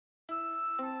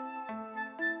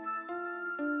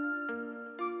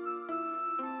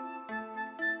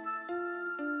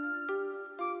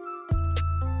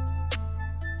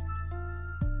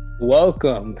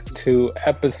Welcome to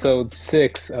episode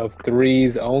 6 of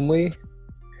Threes Only.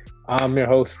 I'm your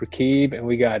host, Rakib, and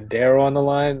we got Daryl on the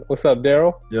line. What's up,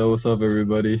 Daryl? Yo, what's up,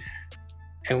 everybody?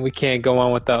 And we can't go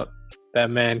on without that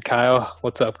man, Kyle.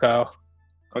 What's up, Kyle?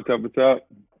 What's up? What's up?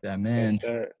 Yeah, man. Yes,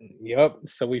 sir. Yep.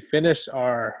 So we finished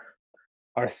our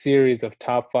series of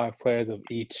top 5 players of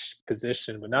each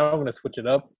position, but now I'm going to switch it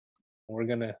up. We're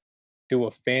going to do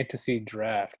a fantasy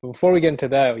draft. But before we get into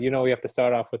that, we have to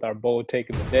start off with our bold take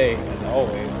of the day, as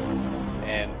always.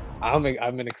 And I'm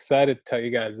excited to tell you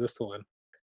guys this one.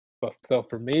 But so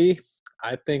for me,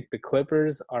 I think the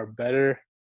Clippers are better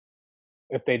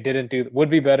would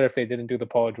be better if they didn't do the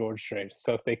Paul George trade.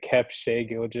 So if they kept Shai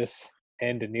Gilgeous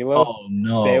and Danilo, Oh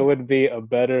no, they would be a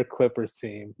better Clippers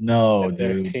team no, than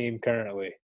their dude. team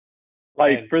currently.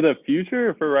 Like for the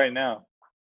future or for right now?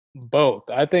 Both.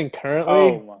 I think currently.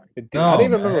 Oh my. Dude, No, I don't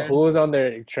even remember man. who was on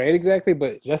their trade exactly,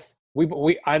 but just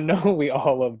I know we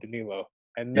all love Danilo.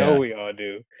 I know Yeah. we all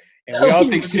do, and we all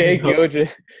think Look at Shai Danilo.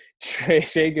 Gilgeous.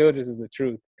 Shai Gilgeous is the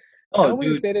truth. Oh, Tell me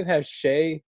if dude. they didn't have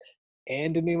Shai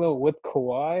and Danilo with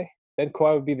Kawhi, then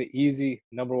Kawhi would be the easy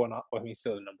number one. Well, he's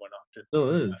still the number one option. Still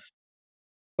is.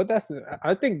 But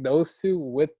I think those two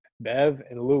with Bev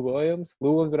and Lou Williams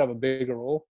would have a bigger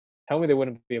role. Tell me they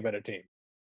wouldn't be a better team.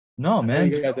 No, What man.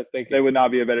 you guys are thinking? They would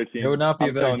not be a better team. They would not be a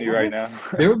I'm better telling team. you right now.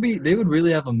 They would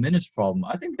really have a minutes problem.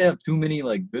 I think they have too many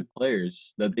good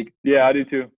players that they. Yeah, I do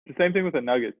too. The same thing with the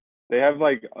Nuggets. They have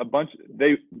a bunch.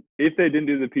 If they didn't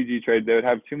do the PG trade, they would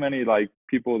have too many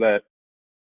people that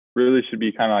really should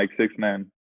be kind of 6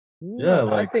 men. Yeah,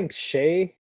 I think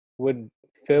Shai would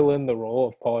fill in the role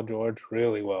of Paul George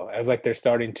really well as their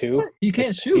starting two. He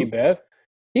can't shoot. Bev.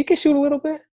 He can shoot a little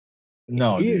bit.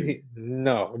 No, dude.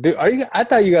 No, dude. I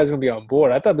thought you guys were gonna be on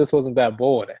board. I thought this wasn't that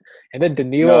bold. And then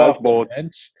Danilo No, that's off bold. the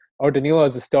bench, or Danilo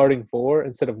as a starting 4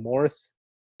 instead of Morris.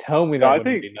 Tell me that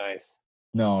wouldn't be nice.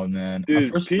 No, man. Dude,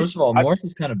 First of all, Morris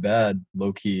is kind of bad,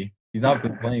 low key. He's not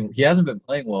been playing. He hasn't been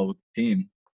playing well with the team.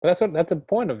 But that's the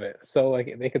point of it. So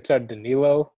they could start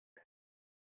Danilo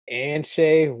and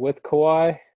Shai with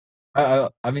Kawhi. I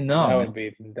mean, no. That Man. would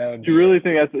be. Do you really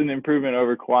think that's an improvement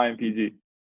over Kawhi and PG?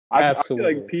 I feel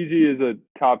Absolutely. like PG is a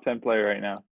top 10 player right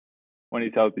now when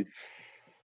he's healthy.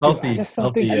 Healthy, I just don't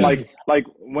healthy. think Yeah. Like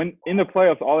when in the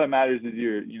playoffs, all that matters is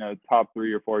your top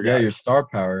 3 or 4 guys. Yeah, your star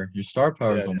power. Your star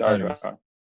power is what matters.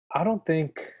 I don't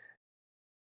think.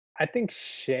 I think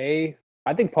Shai.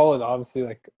 I think Paul is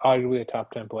obviously arguably a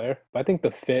top 10 player, but I think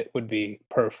the fit would be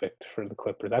perfect for the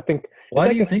Clippers. I think. Why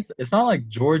do you think it's not like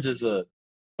George is a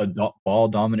ball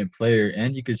dominant player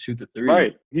and he could shoot the three?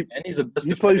 Right. And he's the best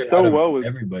he plays defender so out of well with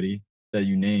everybody that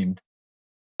you named.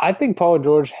 I think Paul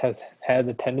George has had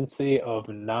the tendency of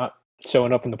not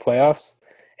showing up in the playoffs,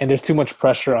 and there's too much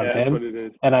pressure on That's him. what it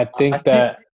is. And I think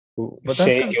that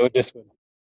Shai Gilgeous would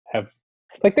have.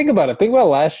 Think about it. Think about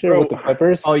last year with the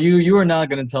Clippers. Oh, you are not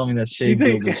going to tell me that Shai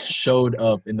Gilgeous showed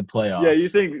up in the playoffs. Yeah, you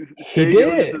think he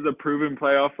did? Is a proven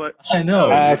playoff player? I know.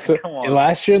 Absolutely. Come on.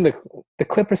 Last year, the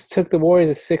Clippers took the Warriors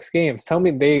to 6 games. Tell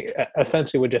me they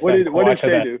essentially would just what did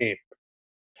Shai do? Team.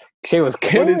 Shai was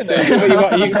killing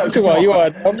it. You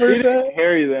want numbers? He didn't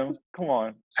carry them. Come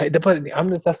on. But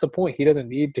that's the point. He doesn't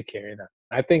need to carry them.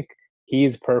 I think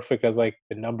he's perfect as the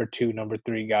number 2, number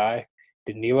 3 guy.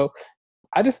 Danilo.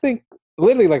 I just think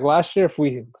literally last year, if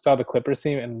we saw the Clippers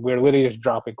team and we were literally just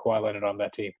dropping Kawhi Leonard on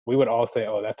that team, we would all say,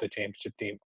 "Oh, that's a championship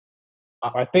team."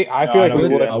 I would think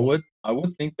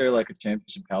they're a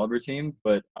championship caliber team,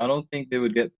 but I don't think they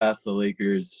would get past the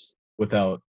Lakers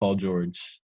without Paul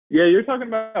George. Yeah, you're talking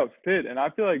about fit, and I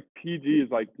feel like PG is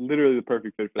literally the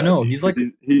perfect fit for that. I know he's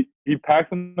he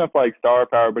packs enough star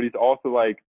power, but he's also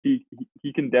he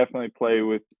can definitely play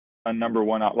with a number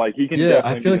 1 out. He can. Yeah,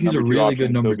 definitely I feel like he's a really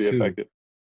good number 2. Effective.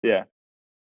 Yeah.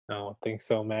 I don't think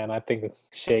so, man. I think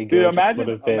Shai Dude, Gilgeous would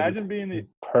have been imagine being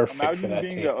perfect for that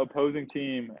team. The opposing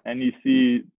team, and you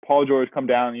see Paul George come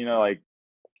down,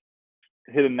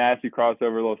 hit a nasty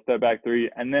crossover, a little step back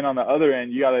 3, and then on the other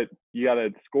end, you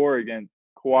gotta score against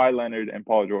Kawhi Leonard and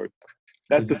Paul George.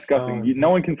 That's disgusting. No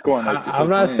one can score on those. I'm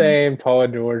not saying Paul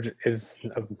George is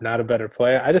not a better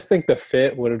player. I just think the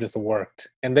fit would have just worked,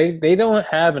 and they don't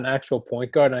have an actual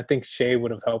point guard, and I think Shai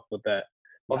would have helped with that.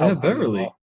 Well, they have Beverly.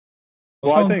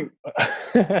 I think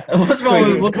what's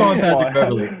wrong with Patrick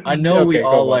Beverly? I know we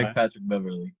all like Patrick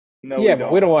Beverly. No,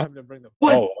 but we don't want him to bring the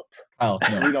ball up. Kyle,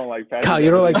 no. We don't like Patrick. Kyle,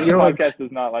 you don't like. Podcast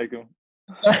does not like him.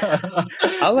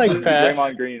 I like Pat.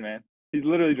 Draymond Green, man. He's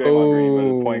literally Draymond Green,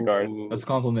 but a point guard. That's a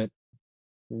compliment.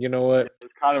 You know what?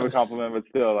 It's kind of a compliment, but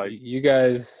still, you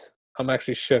guys. I'm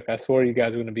actually shook. I swore you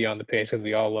guys were going to be on the page because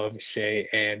we all love Shai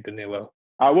and Danilo.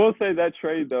 I will say that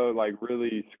trade though,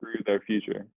 really screwed their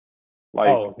future. Like,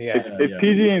 Oh yeah, if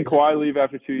PG and Kawhi leave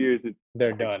after 2 years,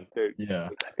 they're done. Yeah.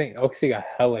 I think OKC got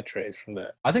hella trades from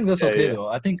that. I think that's Yeah, okay yeah. though.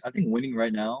 I think winning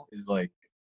right now is like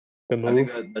The I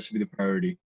think move. that should be the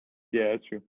priority. Yeah, that's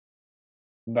true.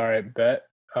 All right, bet.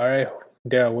 All right,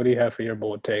 Daryl, what do you have for your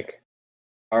bold take?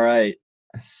 All right.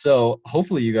 So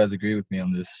hopefully you guys agree with me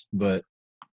on this, but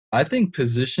I think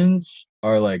positions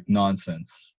are like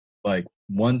nonsense. Like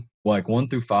one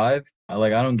through five. I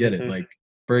don't get it. Mhm. Like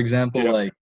for example, Yeah.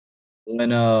 like when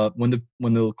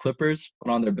the Clippers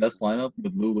put on their best lineup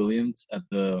with Lou Williams at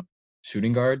the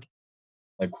shooting guard,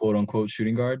 like quote unquote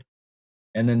shooting guard,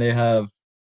 and then they have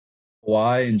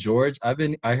Kawhi and George.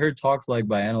 I heard talks like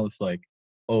by analysts like,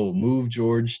 oh, move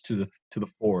George to the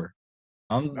four.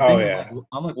 I'm Oh thinking yeah,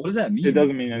 I'm like, what does that mean? It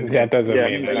doesn't mean anything. that doesn't Yeah,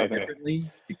 it mean means Play nothing. anything. differently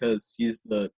because he's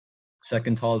the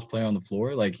second tallest player on the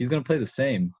floor. Like he's gonna play the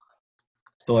same.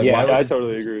 So like, Yeah, why would I his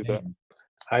totally position agree with that. change?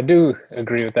 I do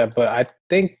agree with that, but I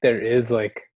think there is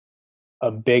like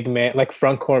a big man, like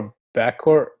front court, back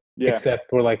court, Yeah. except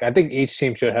for like I think each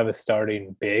team should have a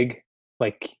starting big,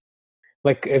 like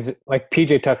is like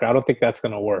PJ Tucker. I don't think that's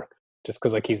gonna work just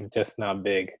because like he's just not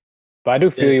big. But I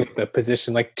do feel Yeah. you with the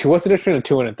position. Like, what's the difference between a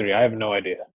 2 and a 3? I have no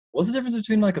idea. What's the difference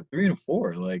between like a 3 and a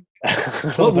 4? Like, I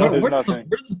where, don't know. There's where does nothing.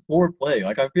 where does the 4 play?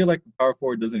 Like, I feel like the power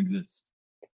forward doesn't exist.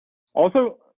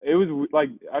 Also, it was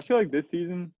like I feel like this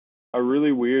season a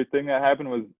really weird thing that happened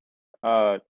was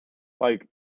like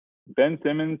Ben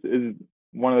Simmons is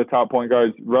one of the top point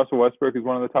guards. Russell Westbrook is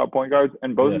one of the top point guards,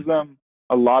 and both Yeah. of them,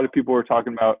 a lot of people were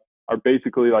talking about, are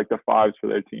basically like the fives for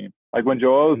their team. Like when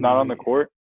Joel is not on the court,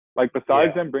 like besides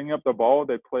Yeah. them bringing up the ball,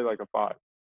 they play like a five.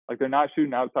 Like they're not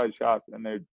shooting outside shots, and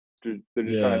they're just trying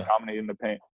Yeah. to dominate in the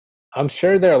paint. I'm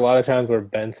sure there are a lot of times where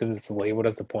Ben Simmons is labeled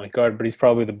as the point guard, but he's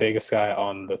probably the biggest guy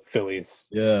on the Phillies.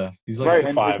 Yeah, he's like Right, He's a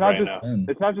and 5 it's not right just now.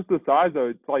 it's not just the size though.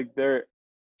 It's like they're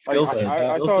like skill sets.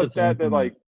 I Skill saw a sets stat that everything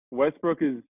like Westbrook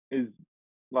is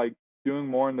like doing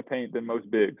more in the paint than most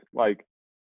bigs. Like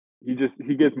he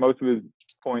gets most of his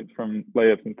points from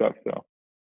layups and stuff. So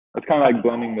that's kind of like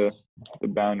blending the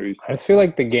boundaries. I just feel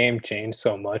like the game changed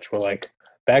so much where like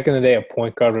back in the day a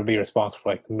point guard would be responsible for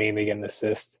like mainly getting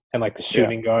assists and like the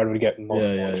shooting guard would get most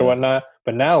points or whatnot.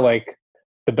 But now like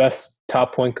the best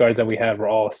top point guards that we have are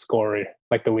all scorer,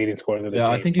 like the leading scorers of the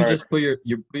team. I think you just put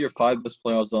your five best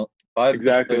players on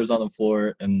best players on the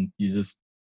floor and you just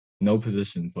no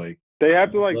positions like they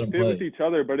have to like let 'em fit play. with each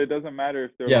other, but it doesn't matter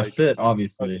if they're like fit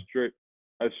obviously.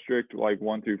 a strict like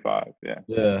 1 through 5.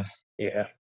 Yeah,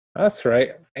 that's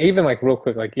right. Even like real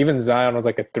quick, like even Zion was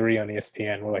like a 3 on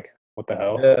ESPN. We're like, what the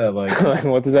hell? Yeah, like Like,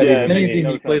 what does that Yeah, even if mean? anything,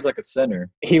 no he plays like a center.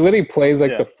 He literally plays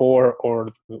like Yeah. the 4 or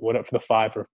whatever for the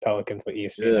 5 for Pelicans, but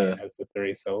ESPN Yeah. has the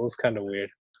 3, so it was kind of weird.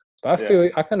 But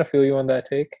I kind of feel you on that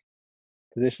take.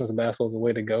 Positions of basketball is the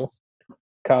way to go.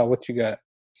 Kyle, what you got?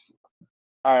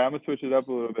 All right, I'm gonna switch it up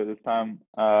a little bit this time.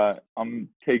 I'm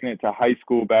taking it to high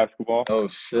school basketball. Oh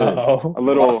shit! Uh-oh. A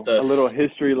little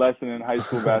history lesson in high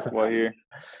school basketball here.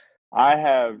 I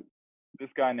have this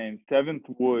guy named Seventh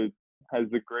Woods has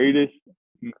the greatest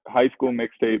high school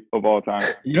mixtape of all time.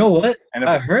 You know what? And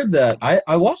I heard that.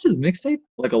 I watched his mixtape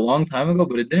like a long time ago,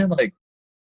 but it didn't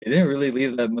really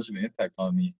leave that much of an impact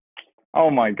on me.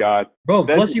 Oh my god, Bro!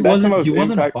 Plus he wasn't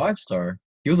a 5 star.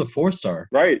 He was a 4-star.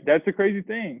 Right, that's the crazy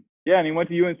thing. Yeah, and he went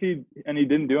to UNC and he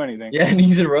didn't do anything. Yeah, and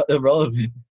he's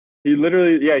irrelevant. He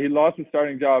literally, he lost his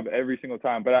starting job every single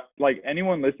time. But like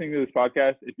anyone listening to this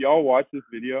podcast, if y'all watch this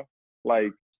video,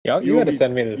 like you got to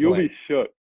send me this you'll link. be shook.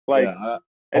 Like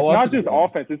it's not just again.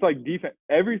 offense; it's like defense.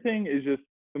 Everything is just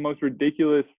the most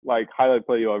ridiculous like highlight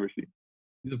play you'll ever see.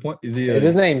 He's a point. Is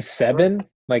his name 7?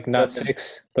 Like not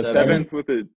 6, but 7? Seventh with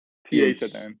a TH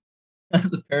at the end.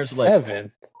 The parents were like,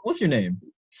 7. "What's your name?"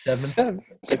 7.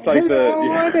 It's like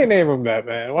why'd they name him that,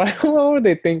 man? What were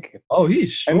they thinking? Oh,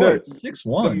 he's short,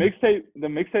 6'1". The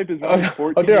mixtape is only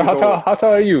 14 Oh, dear, how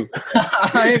tall are you?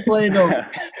 I ain't playing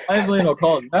no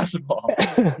college basketball.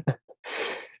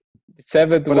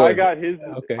 7th But Woods.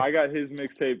 I got his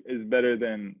mixtape is better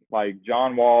than like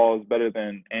John Wall's, better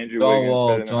than Andrew Wiggins,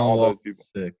 better than all those people.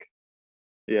 Sick.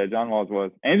 Yeah, John Wall's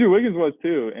was. Andrew Wiggins was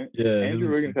too. Yeah, Andrew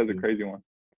Wiggins has a crazy one.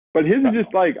 But his is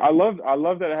just like I love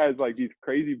that it has like these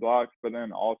crazy blocks, but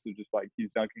then also just like he's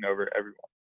dunking over everyone.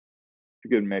 It's a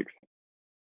good mix.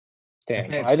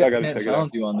 Damn, I can't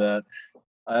challenge you on that.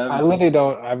 I literally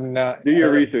don't. I'm not. Do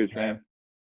your research, man.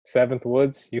 7th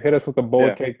Woods. You hit us with a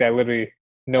bold take that literally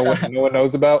no one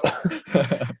knows about.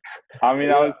 I mean,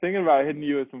 I was thinking about hitting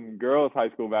you with some girls' high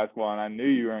school basketball, and I knew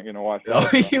you weren't gonna watch that.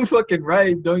 Oh, you fucking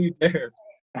right! Don't you dare.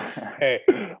 Hey,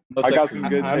 I got some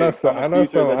good. I know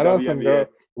some girl.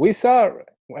 We saw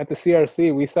at the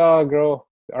CRC. We saw a girl,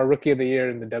 our rookie of the year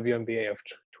in the WNBA of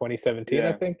 2017, I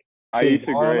Yeah. think. She was Aisha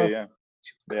balling Gray, up. yeah.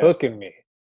 She was Yeah. cooking me.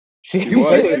 She You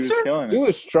played She against was her? killing She it.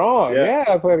 was strong. Yeah.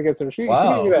 Yeah, I played against her. She gave me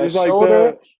Wow. It that was like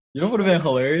shoulder. You know what would have been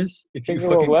hilarious if you Take a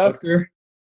little fucking left. cooked her?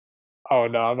 Oh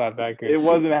no, I'm not that good. it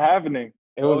wasn't happening.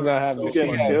 It was Oh, not so happening.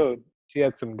 Getting funny. killed. She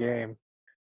had some game.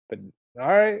 But all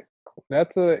right,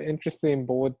 that's an interesting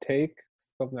bold take.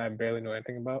 Something I barely know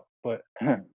anything about. But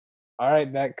all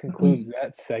right, that concludes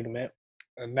that segment.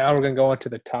 And now we're gonna go on to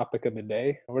the topic of the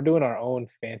day. We're doing our own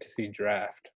fantasy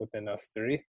draft within us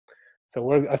three. So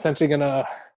we're essentially gonna.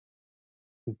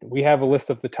 We have a list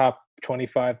of the top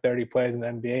 25, 30 players in the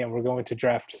NBA, and we're going to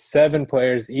draft 7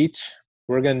 players each.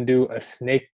 We're going to do a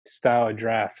snake style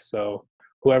draft. So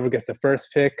whoever gets the first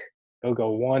pick, they'll go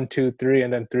 1, 2, 3,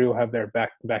 and then 3 will have their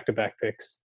back to back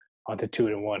picks onto 2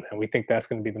 and 1. And we think that's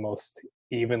going to be the most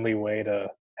evenly way to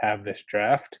have this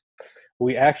draft.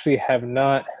 We actually have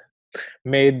not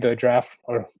made the draft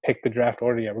or picked the draft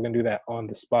order yet. We're going to do that on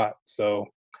the spot. So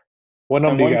what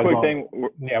number And do you one guys quick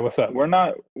want? thing, Yeah, what's up?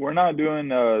 we're not doing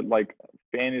like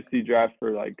fantasy draft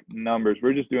for like numbers.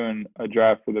 We're just doing a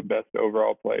draft for the best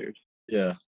overall players.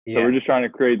 Yeah. So Yeah. we're just trying to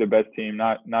create the best team,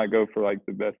 not go for like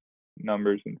the best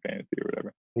numbers in fantasy or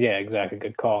whatever. Yeah, exactly.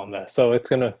 Good call on that. So it's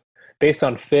gonna, based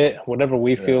on fit, whatever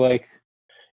we feel like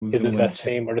Who's is the gonna win best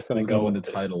team, we're just gonna Who's gonna go win the with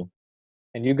it. title?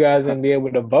 And you guys are gonna be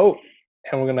able to vote,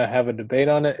 and we're gonna have a debate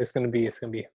on it. It's gonna be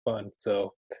fun.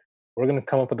 So we're gonna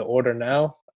come up with the order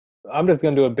now. I'm just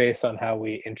gonna do it based on how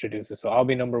we introduce it. So I'll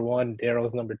be number 1,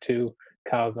 Daryl's number 2,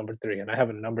 Kyle's number 3, and I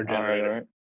have a number generator. All right.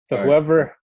 So All right.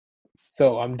 whoever,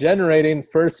 so I'm generating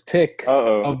first pick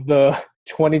Uh-oh. of the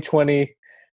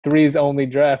 2023's only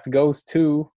draft goes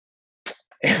to.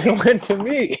 It went to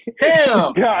me.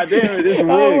 Damn! God damn it, this is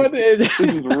Oh, rigged. it is. This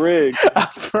is rigged. I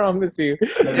promise you,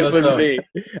 it messed was up. me.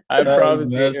 I That promise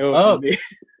is you, messed it was up. me.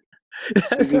 That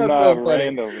This is sounds not so funny.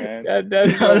 random, man.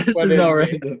 That's so This is funny. not to me.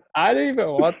 random. I didn't even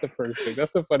want the first pick.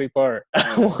 That's the funny part.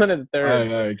 I wanted the All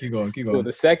third. right, keep going. Cool.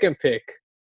 The second pick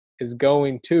is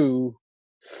going to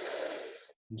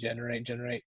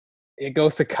generate. It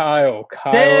goes to Kyle.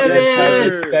 Kyle Damn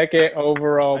has it! the second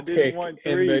overall I didn't pick want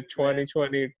in the threes, man.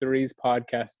 2023's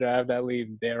podcast draft. That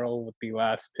leaves Daryl with the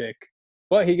last pick,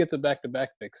 but he gets a back-to-back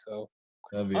pick. So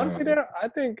That'd be honestly, all right.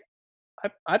 Daryl,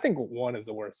 I think 1 is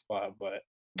the worst spot, but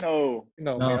No. you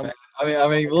know, No, man, man. I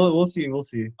mean, we'll see.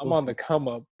 I'm on the come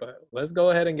up. But let's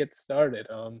go ahead and get started.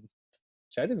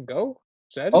 Should I just go?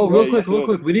 Should I just Oh, go? Yeah, real you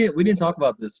quick. should. We didn't talk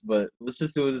about this, but let's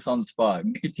just do this on the spot.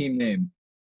 Make your team name.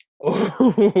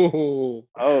 Ooh.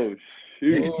 Oh, Make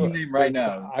shoot. a team name right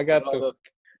now. I got Put all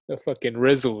the fucking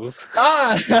Rizzles.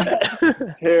 Ah!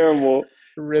 Terrible.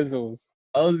 Rizzles.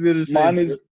 I was gonna say Mine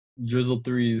is drizzle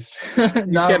threes. You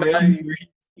Not cannot- random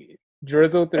threes.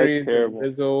 Drizzle threes, terrible.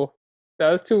 Rizzle.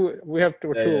 That's 2. We're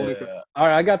 2 away from. All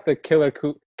right, I got the Killer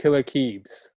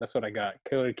Keebs. That's what I got.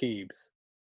 Killer Keebs.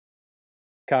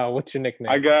 Kyle, what's your nickname?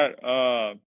 I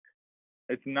got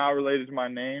it's not related to my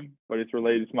name, but it's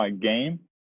related to my game.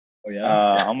 Oh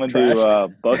yeah. I'm gonna Trash.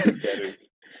 do bucket getters.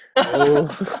 Oh.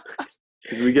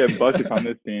 'Cause we get buckets on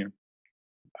this team.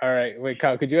 All right, wait,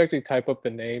 Kyle, could you actually type up the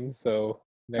name so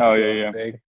next Oh, to yeah, our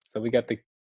thing? So we got the.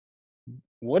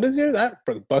 What is your that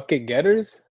for bucket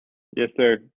getters? Yes,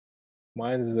 sir.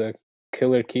 Mine's the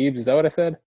Killer Keebs. Is that what I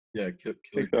said? Yeah, Killer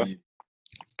Think so. Keith.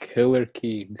 Killer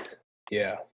Keebs.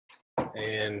 Yeah.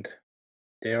 And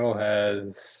Daryl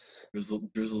has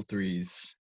Drizzle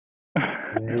threes.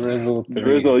 Drizzle threes.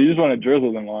 Drizzle. You just want to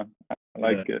drizzle them on. I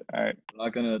like it. All right.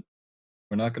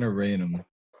 We're not gonna rain them.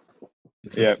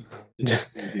 Yeah.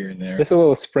 Just here and there. Just a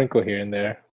little sprinkle here and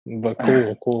there. But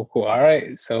cool. All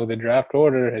right. So the draft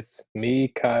order is me,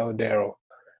 Kyle, Daryl.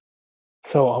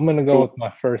 So I'm gonna go Cool. with my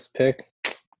first pick.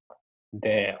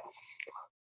 Damn.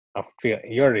 I'm feeling.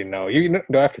 You already know. You know,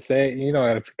 do I have to say it? You know,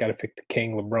 I gotta pick the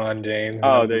King, LeBron James.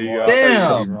 Oh, number there you one. go.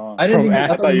 Damn! I didn't From even. Ak-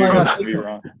 I thought you were might going have to be picked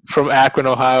wrong. From Akron,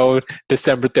 Ohio,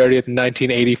 December 30th,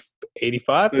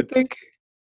 1985, I think.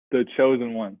 The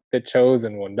chosen one. The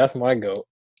chosen one. That's my goat.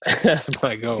 That's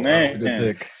my goat. Man.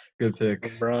 Good pick.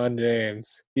 LeBron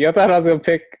James. You thought I was gonna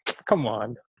pick? Come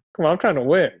on. I'm trying to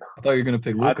win. I thought you were gonna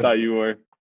pick I Luka. thought you were.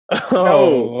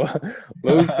 Oh,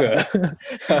 Luka.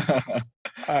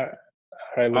 All right,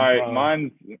 All right,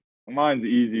 LeBron. mine's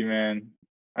easy, man.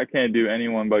 I can't do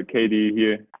anyone but KD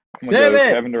here. I'm Damn gonna go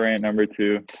it! Kevin Durant number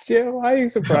 2. Yeah, why are you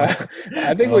surprised?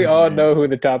 I think we all know who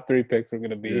the top 3 picks are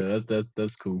gonna be. Yeah,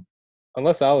 that's cool.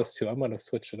 Unless I was 2, I'm gonna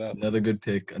switch it up. Another good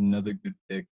pick.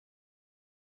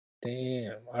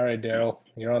 Damn. All right, Daryl,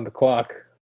 you're on the clock.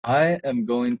 I am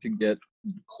going to get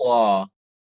Claw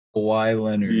Kawhi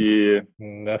Leonard. Yeah.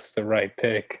 That's the right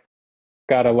pick.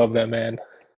 Gotta love that man.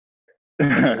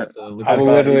 Looks I like will thought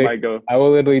literally- he might go. I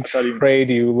will literally thought he- trade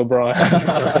you LeBron.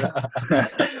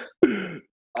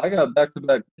 I got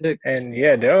back-to-back picks. And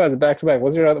yeah, Daryl has a back-to-back.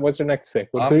 What's your next pick?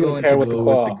 Who I'm you going to pair with go the with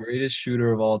claw? the greatest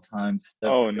shooter of all time, Steph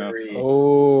Oh, no. Curry.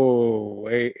 Oh,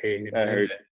 wait a That hurt.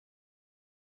 minute.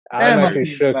 And I'm my actually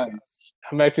team's shook. nice.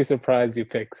 I'm actually surprised you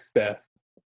picked Steph.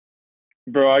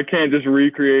 Bro, I can't just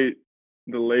recreate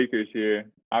the Lakers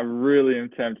here. I really am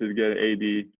tempted to get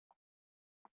AD,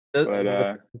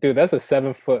 but Dude, that's a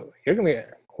 7 foot. You're gonna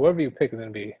get whoever you pick is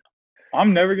gonna be.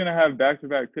 I'm never gonna have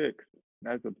back-to-back picks.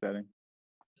 That's upsetting.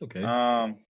 It's okay.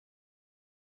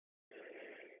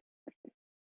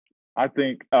 I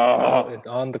think. It's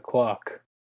on the clock.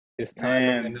 It's time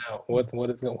right Man.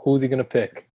 now. Who's he gonna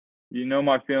pick? You know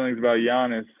my feelings about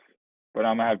Giannis, but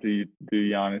I'm gonna have to do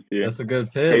Giannis here. That's a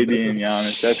good pick. KD and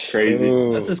Giannis. That's crazy.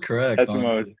 Ooh, That's just correct, That's the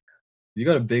honestly. most. You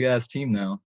got a big-ass team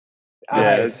now. Yeah, I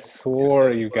that's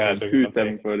swore you guys are two gonna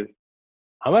pick. 7-footers.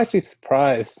 I'm actually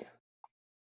surprised.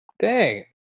 Dang,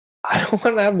 I don't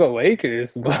want to have the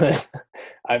Lakers, but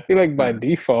I feel like by Yeah.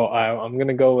 default I'm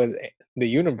gonna go with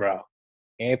the unibrow,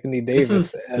 Anthony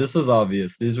Davis. This was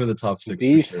obvious. These were the top 6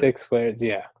 These for sure. 6 players,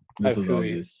 yeah. This I was feel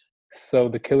you. obvious. So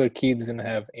the Killer Keeb's gonna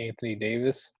have Anthony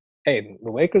Davis. Hey, the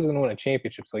Lakers are gonna win a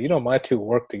championship, so my two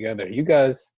work together. You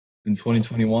guys, In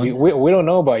 2021, we don't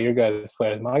know about your guys'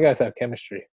 players. My guys have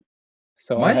chemistry.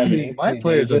 So I my have team, my Anthony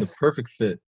players are the Davis. perfect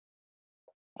fit.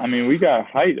 I mean, we got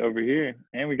height over here,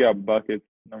 and we got buckets.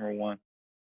 Number one.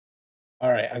 All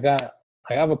right,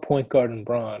 I have a point guard in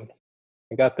Braun.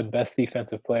 I got the best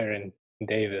defensive player in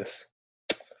Davis.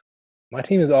 My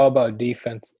team is all about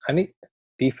defense. I need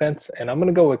defense, and I'm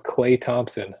gonna go with Klay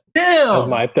Thompson Damn! as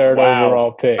my third Wow.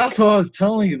 overall pick. That's what I was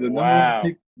telling you. The Wow.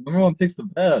 number one pick's the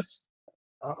best.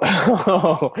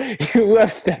 Oh, you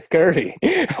have Steph Curry.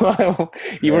 Were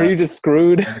Yeah. you just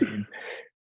screwed?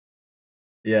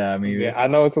 Yeah, I mean, Yeah, I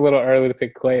know it's a little early to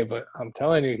pick Clay, but I'm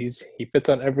telling you, he fits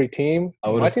on every team. I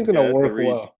My would've- team's gonna yeah, that's a work reach.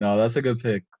 well. no, that's a good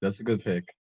pick. That's a good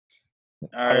pick.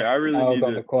 All right, I really was need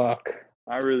on the clock.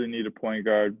 I really need a point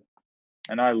guard,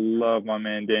 and I love my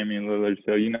man Damian Lillard.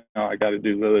 So you know I got to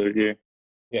do Lillard here.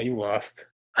 Yeah, you lost.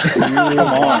 Come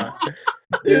on,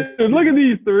 dude, look at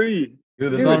these three.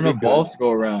 Dude, there's Dude, not enough because- balls to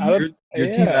go around. I don't- Your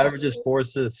team yeah. averages 4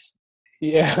 assists.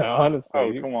 Yeah, honestly.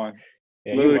 Oh, come on,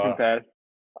 Yeah, you Lillard can are. pass.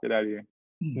 Get out of here.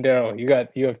 Daryl,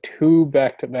 you have 2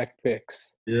 back-to-back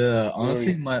picks. Yeah,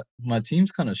 honestly, you? my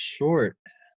team's kind of short,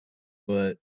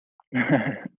 but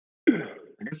I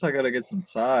guess I gotta get some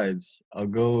size. I'll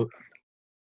go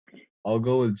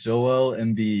with Joel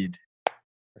Embiid.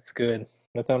 That's good.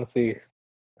 That's honestly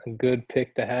a good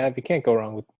pick to have. You can't go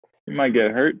wrong with You might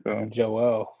get hurt though.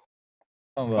 Joel.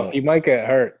 How Oh, about he might get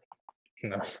hurt.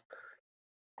 No.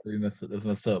 that's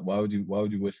messed up? Why would you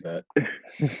wish that?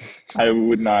 I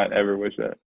would not ever wish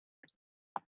that.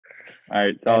 All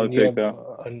right, solid And you pick have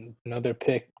though. another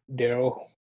pick, Daryl.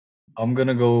 I'm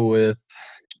gonna go with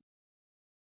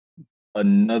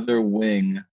another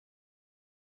wing.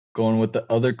 Going with the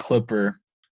other Clipper,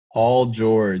 Paul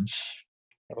George.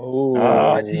 Oh,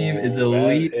 My team is that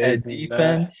elite is at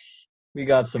defense. We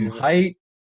got some Dude. height,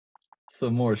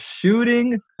 some more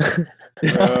shooting.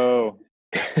 Bro,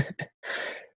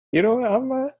 You know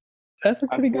what? That's a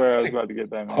I pretty swear I good was pick. about to get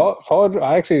that man. Paul,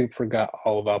 I actually forgot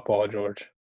all about Paul George.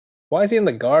 Why is he in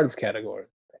the guards category?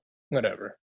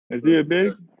 Whatever. Is he a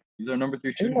big? He's our number 3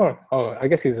 He's shooting. more. Oh, I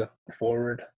guess he's a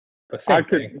forward. But I same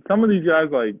could. thing. Some of these guys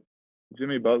like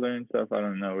Jimmy Butler and stuff. I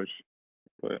don't know which,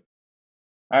 but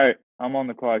all right, I'm on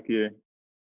the clock here.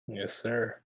 Yes,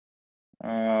 sir.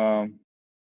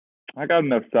 I got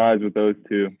enough size with those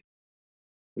two,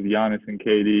 with Giannis and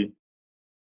KD.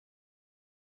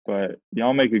 But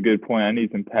y'all make a good point. I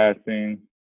need some passing.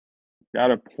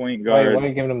 Got a point Why guard. are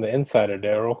you giving him the insider,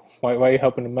 Daryl? Why are you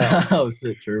helping him out? Oh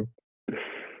shit, true.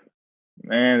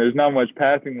 Man, there's not much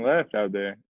passing left out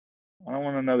there. I don't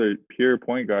want another pure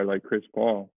point guard like Chris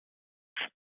Paul.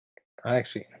 I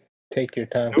actually take your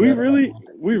time. We for that really, one.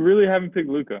 we really haven't picked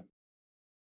Luca,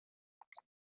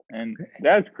 and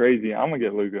that's crazy. I'm gonna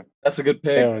get Luca. That's a good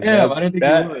pick. Yeah, Damn, I didn't think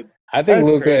that- you would. I think That's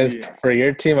Luca is crazy. for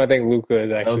your team. I think Luca is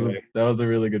That was actually a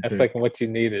really good that's pick. like what you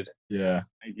needed. Yeah.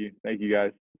 Thank you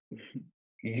guys.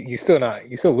 You still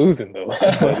losing though.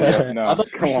 Yeah, no, I thought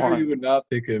for come sure on. you would not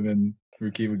pick him, and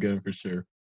Ricky would get him for sure.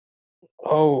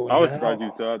 Oh, I was no. surprised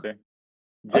you still out there.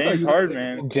 I thought James you would Harden, pick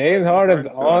him. man. James Harden's Harden's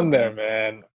still out on there,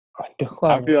 man. I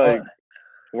I feel like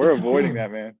we're It's a avoiding team.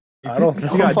 that, man. I don't know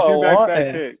You got if I two want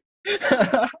back-to-back it.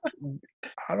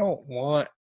 picks. I don't want.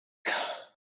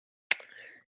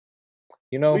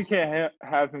 You know, We can't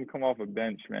have him come off a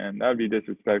bench, man. That would be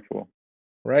disrespectful.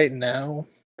 right now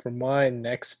for my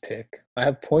next pick, I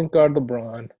have point guard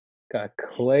LeBron, Got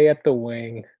Clay at the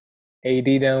wing.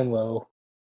 AD down low.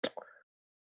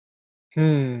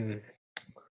 I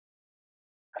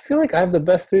feel like I have the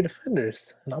best three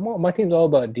defenders. And my team's all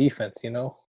about defense, you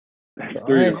know? So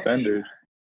Three defenders.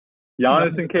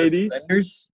 Giannis and KD.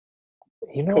 Defenders?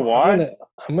 You know, Kawhi?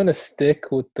 I'm gonna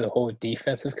stick with the whole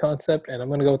defensive concept, and I'm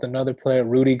gonna go with another player,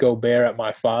 Rudy Gobert, at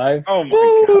my 5. Oh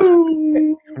my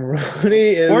god. Rudy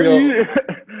is. Weren't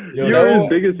Yo, you know were his what?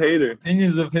 biggest hater.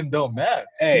 Opinions of him don't match.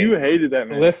 Hey, You hated that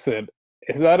man. listen,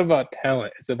 it's not about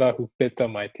talent; it's about who fits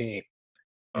on my team.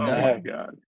 Oh I my have-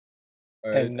 god.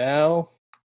 All right. And now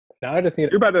I just need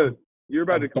You're about to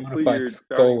a complete bonafide your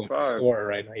starting five. scorer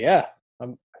right now. Yeah.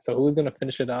 So who's gonna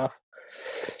finish it off?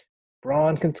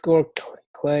 Braun can score.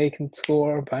 Clay can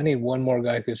score, but I need one more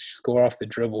guy who can score off the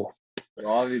dribble.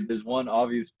 There's one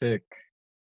obvious pick.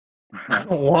 I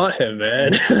don't want him,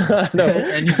 man. I know.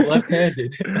 And he's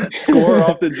left-handed. Score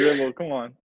off the dribble. Come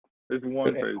on. There's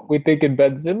one person. We thinking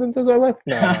Ben Simmons is our left?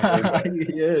 No.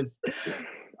 Yes.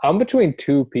 I'm between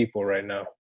two people right now.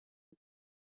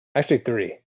 Actually,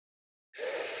 3.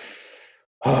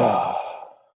 My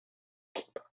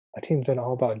team's been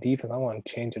all about defense. I want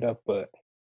to change it up, but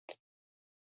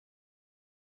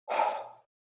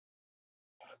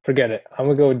forget it. I'm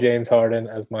gonna go with James Harden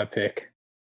as my pick.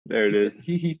 There it is.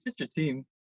 He fits your team.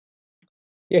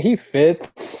 Yeah, he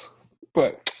fits,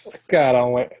 but God, I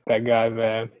don't like that guy,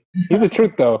 man. He's the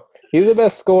truth, though. He's the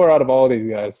best scorer out of all these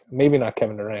guys. Maybe not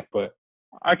Kevin Durant, but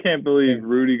I can't believe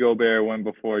Rudy Gobert went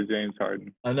before James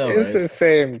Harden. I know, it's right? the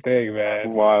same thing,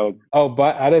 man. Wild. Oh,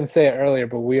 but I didn't say it earlier,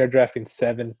 but we are drafting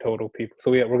 7 total people.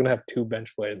 So we're going to have 2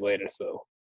 bench players later. So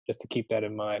just to keep that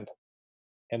in mind.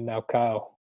 And now,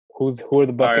 Kyle, who are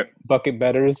the bucket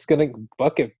betters?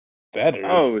 Bucket betters.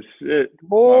 Oh shit.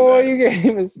 Boy, My bad. you can't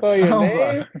even spell your Oh,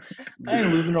 name. I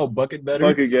ain't losing no bucket betters.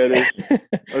 Bucket getters.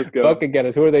 Let's go. Bucket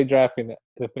getters. Who are they drafting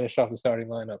to finish off the starting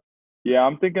lineup? Yeah,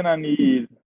 I'm thinking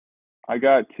I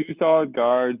got 2 solid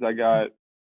guards. I got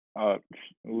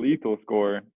lethal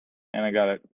scorer, and I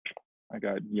got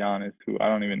Giannis, who I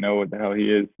don't even know what the hell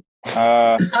he is.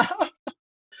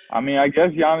 I mean, I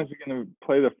guess Giannis is gonna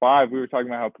play the 5. We were talking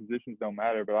about how positions don't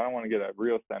matter, but I don't want to get a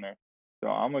real center, so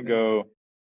I'm gonna go.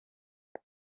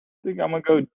 I think I'm gonna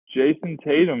go Jason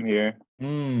Tatum here.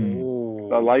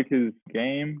 Ooh. I like his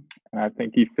game, and I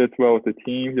think he fits well with the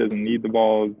team. He doesn't need the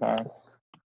ball all the time.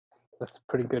 That's a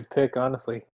pretty good pick,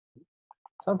 honestly.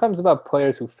 Sometimes it's about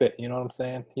players who fit. You know what I'm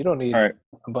saying? You don't need All right.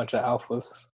 a bunch of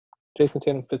alphas. Jason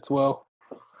Tatum fits well.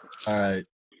 All right.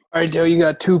 All right, Joe, you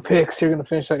got 2 picks. You're going to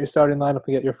finish out your starting lineup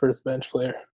and get your first bench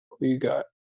player. Who you got?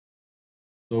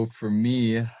 So for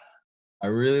me, I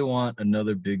really want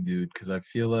another big dude because I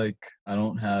feel like I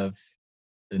don't have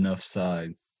enough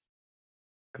size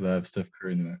because I have Steph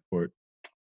Curry in the court.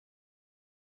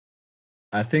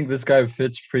 I think this guy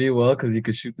fits pretty well because he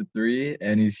could shoot the 3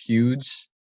 and he's huge.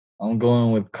 I'm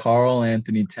going with Karl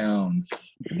Anthony Towns.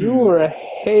 You were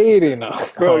hating on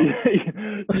Bro,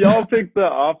 y'all picked the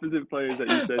opposite players that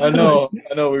you said. I know,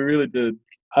 we really did.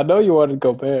 I know you wanted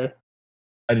Gobert.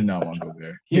 I did not want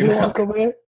Gobert. You didn't want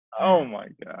Gobert? Oh my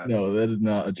god. No, that is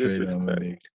not a trade I'm gonna Disrespect.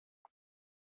 make.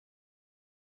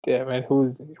 Yeah, man.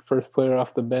 Who's your first player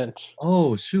off the bench?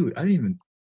 Oh shoot, I didn't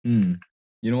even.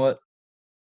 You know what?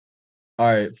 All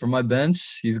right, for my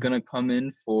bench, he's gonna come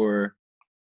in for.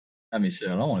 I mean, shit.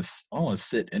 I don't want to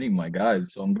sit any of my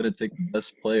guys, so I'm gonna take the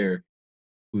best player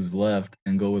who's left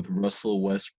and go with Russell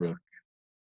Westbrook.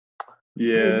 Yeah,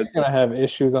 You're going to have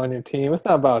issues on your team. It's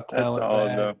not about that's talent, solid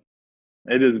man. though.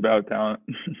 It is about talent.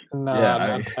 Nah, Yeah,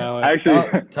 not talent.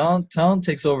 Actually, Talent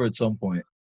takes over at some point.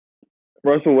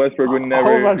 Russell Westbrook would never.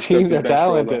 All of our accept teams the are bench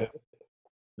role, though. talented.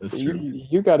 That's true.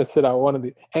 You got to sit out one of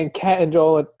these. And Kat and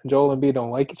Joel Embiid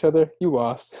don't like each other. You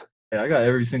lost. Yeah, I got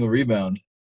every single rebound.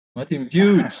 My team's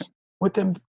huge. With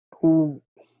them,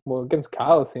 against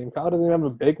Kyle's team, Kyle doesn't even have a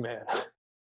big man.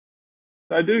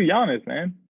 I do Giannis,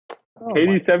 man. Oh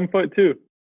KD's 7'2".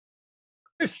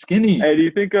 They're skinny. Hey, do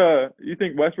you think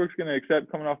Westbrook's gonna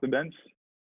accept coming off the bench?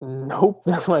 Nope,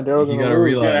 that's why Daryl's You gonna gotta lose.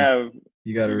 realize.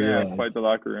 You gotta You're gonna have realize. quite the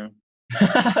locker room.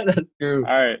 That's true.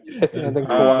 All right, Yes, and then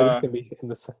Kawhi's gonna be in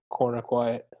the corner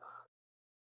quiet.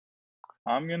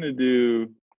 I'm gonna do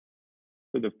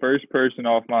for the first person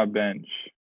off my bench.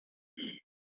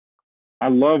 I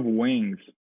love wings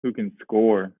who can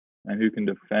score and who can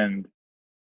defend.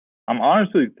 I'm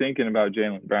honestly thinking about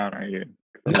Jaylen Brown right here.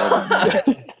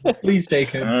 Please take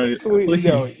him. Please,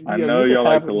 I know y'all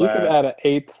like to You laugh. could add an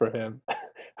 8th for him.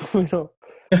 We don't.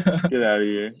 Get out of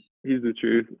here. He's the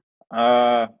truth.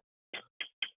 I'm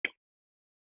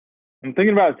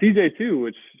thinking about CJ too,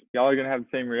 which y'all are gonna have the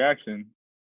same reaction.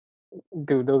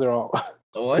 Dude, those are all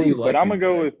Why do you like? But I'm these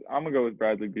gonna guys? go with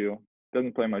Bradley Beal.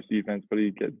 Doesn't play much defense, but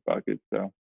he gets buckets,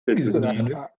 so fits He's a the good team.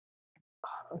 defender.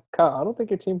 Kyle, I don't think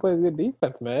your team plays good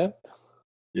defense, man.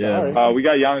 Yeah, Sorry. bro. We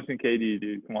got Giannis and KD,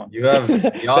 dude. Come on. You have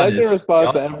Giannis. That's your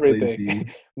response to Giannis everything. plays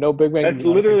D. No big man. That's Giannis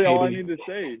and literally all I KD. need to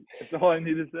say. That's all I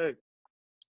need to say.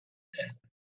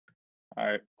 All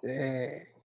right.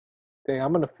 Dang,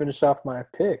 I'm gonna finish off my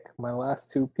pick. My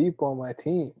last two people on my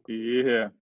team. Yeah.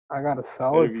 I got a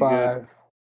solid be good. 5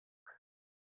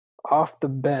 off the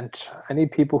bench. I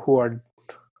need people who are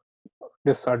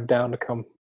down to come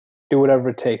do whatever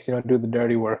it takes. Do the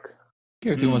dirty work.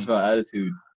 You care too much about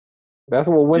attitude. That's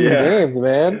what wins Yeah. games,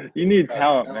 man. You need Got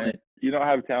talent, man. talent. You don't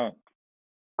have talent.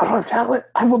 I don't have talent.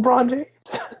 I have LeBron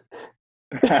James.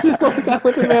 This is the most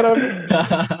talented man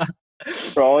I've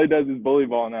Bro, all he does is bully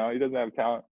ball now. He doesn't have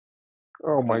talent.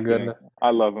 Oh my I'm kidding. goodness.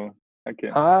 I love him. I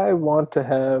can't. I want to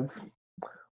have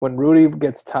when Rudy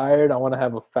gets tired, I want to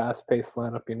have a fast-paced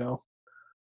lineup.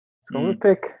 So I'm gonna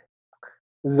pick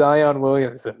Zion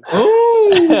Williamson.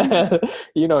 Oh,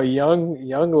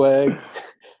 young legs,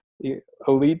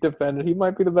 elite defender. He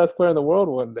might be the best player in the world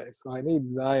one day. So I need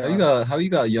Zion. how you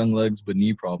got young legs but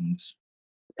knee problems?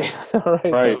 It's all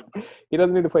right. Right. Though. He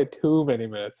doesn't need to play too many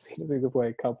minutes. He just needs to play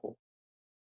a couple.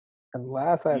 And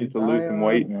last I He have needs to lose some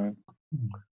weight, man.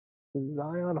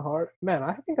 Zion Hart. Man,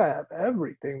 I think I have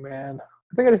everything, man.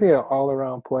 I think I just need an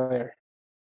all-around player.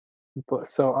 But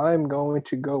so I'm going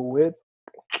to go with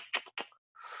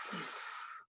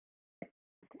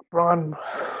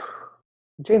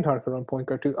James Harden could run point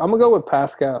guard too. I'm gonna go with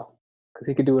Pascal because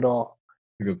he could do it all.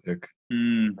 Good pick.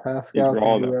 Pascal raw,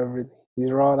 can do though. everything.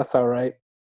 He's raw. That's all right.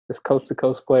 This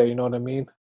coast-to-coast player. You know what I mean?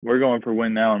 We're going for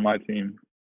win now on my team.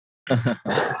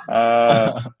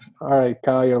 All right,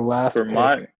 Kyle, your last For pick.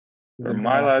 my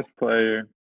last player,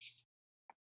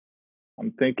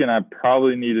 I'm thinking I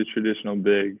probably need a traditional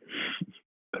big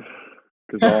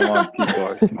because all my people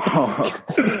are small.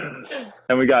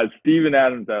 And we got Steven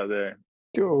Adams out there.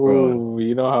 Oh,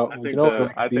 you know how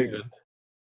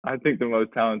I think the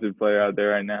most talented player out there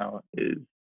right now is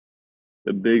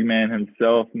the big man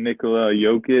himself, Nikola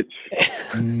Jokic.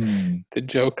 The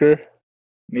Joker.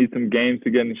 Needs some games to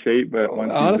get in shape, but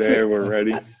once Honestly, he's there, we're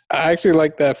ready. I actually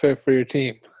like that fit for your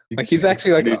team. Like he's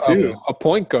actually like too. a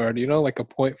point guard, like a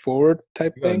point forward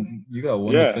type thing. You got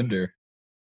one defender.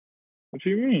 What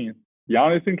do you mean?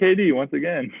 Giannis and KD once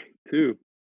again, too.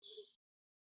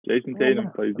 Jason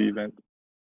Tatum plays defense.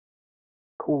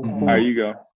 Cool. All right, you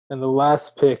go. And the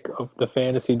last pick of the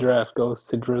fantasy draft goes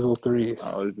to Drizzle Threes.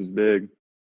 Oh, this is big.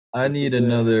 I need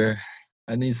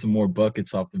some more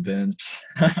buckets off the bench.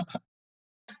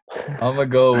 I'm gonna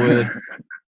go with.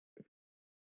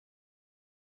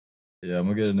 Yeah, I'm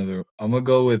gonna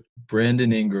go with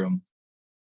Brandon Ingram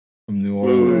from New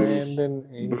Orleans.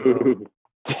 Brandon Ingram.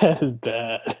 That is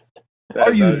bad.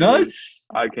 Are you nuts?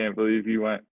 I can't believe he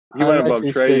went. He went above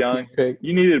Trae Young.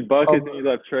 You needed buckets and you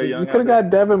left Trae Young. You could have got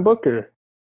Devin Booker.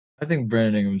 I think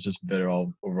Brandon Ingram was just a better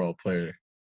overall player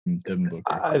than Devin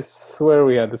Booker. I swear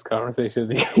we had this conversation.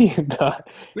 We did not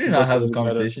have this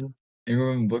conversation.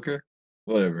 Ingram and Booker?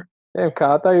 Whatever. Damn,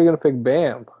 Kyle, I thought you were going to pick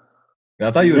Bam.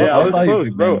 I thought you would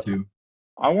pick Bam too.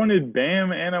 I wanted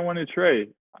Bam and I wanted Trae.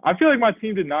 I feel like my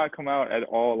team did not come out at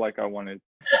all like I wanted.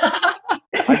 I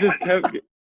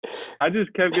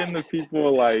just kept getting the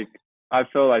people like I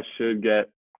felt I should get.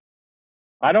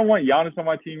 I don't want Giannis on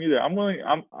my team either.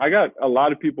 I got a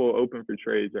lot of people open for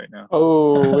trades right now.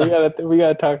 Oh, we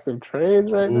gotta talk some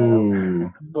trades right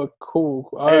now. But cool.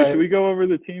 All right. Should we go over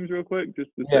the teams real quick just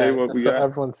to say what we so got?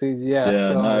 everyone sees. Yeah,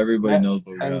 so not everybody knows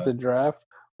what we ends got. the draft.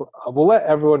 We'll let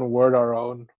everyone word our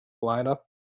own lineup.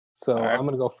 So right. I'm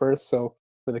gonna go first. So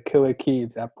for the Killer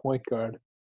Keys at point guard,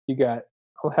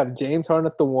 I'll have James Harden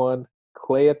at the 1,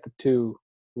 Clay at the 2,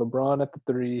 LeBron at the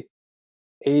 3,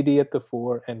 AD at the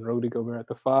 4, and Rudy Gobert at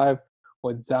the 5,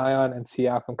 with Zion and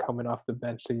Siakam coming off the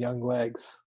bench, the young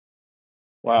legs.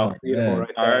 Wow. Beautiful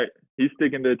All right. He's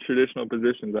sticking to traditional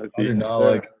positions, I see. I do not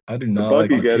like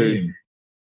my team.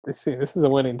 This is a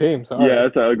winning team. Sorry. Yeah,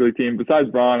 that's an ugly team. Besides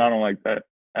Braun, I don't like that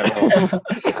at all.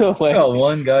 I got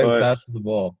one guy who passes the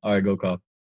ball. All right, go Cobb.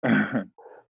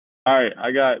 All right,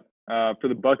 I got for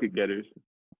the bucket getters,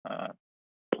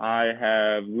 I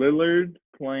have Lillard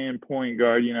playing point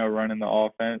guard, running the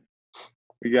offense.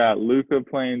 We got Luka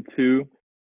playing 2,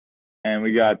 and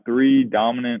we got 3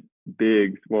 dominant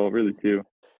bigs. Well, really 2.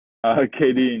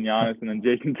 KD and Giannis, and then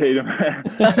Jason Tatum.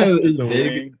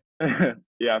 Big.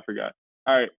 Yeah, I forgot.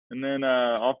 All right, and then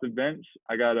off the bench,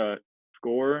 I got a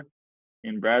scorer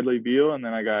in Bradley Beal, and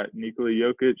then I got Nikola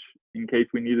Jokic in case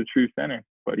we need a true center.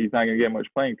 But he's not going to get much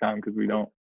playing time because we don't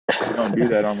do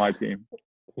that on my team.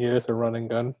 It's a run and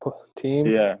gun team.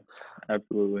 Yeah,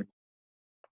 absolutely.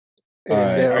 And All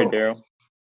right. All right, Daryl, Daryl.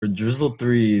 For Drizzle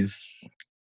threes,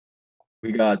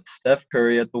 we got Steph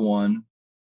Curry at the 1.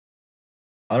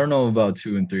 I don't know about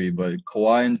 2 and 3, but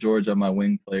Kawhi and George are my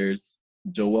wing players.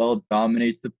 Joel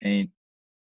dominates the paint.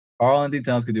 Karl Anthony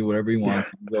Towns can do whatever he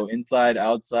wants. He can go inside,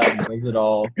 outside, he does it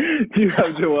all. You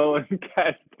have Joel and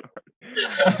Cat.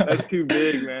 That's too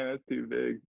big, man. That's too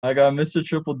big. I got Mr.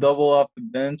 Triple Double off the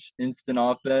bench, instant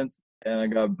offense, and I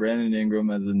got Brandon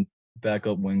Ingram as a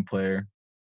backup wing player.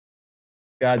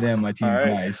 Goddamn, my team's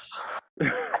right. nice.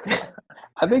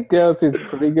 I think Daryl seems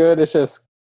pretty good. It's just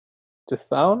I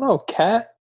don't know. Cat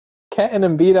and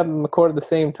Embiid out on the court at the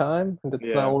same time. That's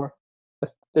Yeah. not work.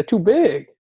 They're too big.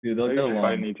 Dude, they'll They're get just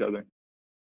fighting along. each other.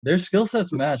 Their skill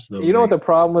sets match, though. You know what the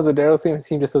problem was with Daryl's team? His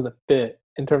team just doesn't fit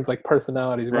in terms of like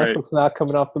personalities. Right. Westbrook's not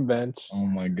coming off the bench. Oh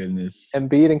my goodness.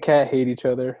 Embiid and Cat hate each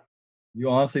other. You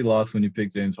honestly lost when you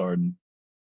picked James Harden.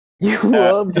 You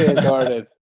love James Harden.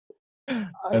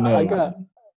 I know. I got.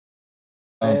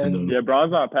 Talented, And- though. Yeah,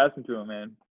 Braun's not passing to him,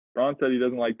 man. Braun said he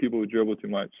doesn't like people who dribble too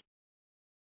much.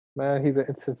 Man, he's an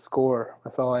instant scorer.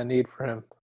 That's all I need for him.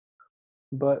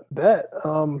 But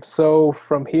so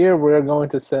from here we're going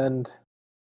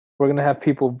to have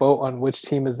people vote on which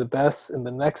team is the best. In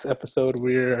the next episode,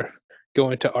 we're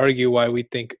going to argue why we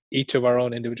think each of our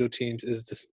own individual teams is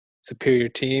the superior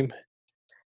team.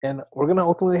 And we're going to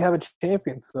ultimately have a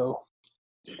champion. So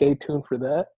stay tuned for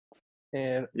that.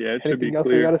 And Yeah, it should be anything else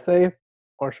we clear. got to say?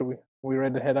 Or should we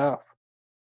ready to head off?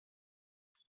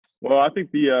 Well, I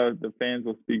think the fans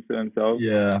will speak for themselves.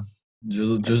 Yeah.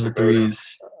 Drizzle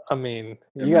threes. I mean,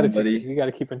 Everybody. you got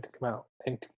to keep into account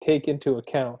and take into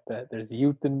account that there's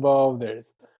youth involved,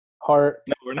 there's heart.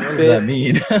 No, we're What not. does that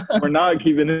mean? We're not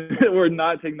keeping it. We're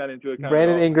not taking that into account.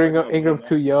 Brandon at all. No, Ingram's no.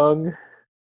 too young.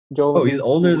 Joel Oh, he's Embiid's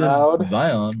older too loud. than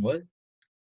Zion. What?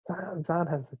 Zion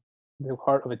has the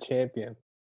heart of a champion.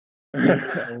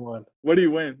 Everyone. What do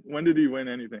you win? When did he win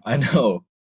anything? I know.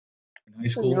 In high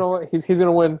school. You know what? He's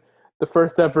gonna win the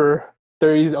first ever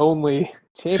threes only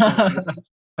championship.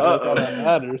 That's all that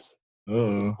matters.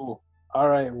 Oh. Cool. All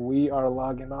right, we are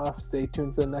logging off. Stay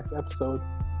tuned for the next episode.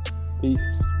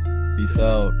 Peace. Peace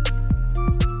out.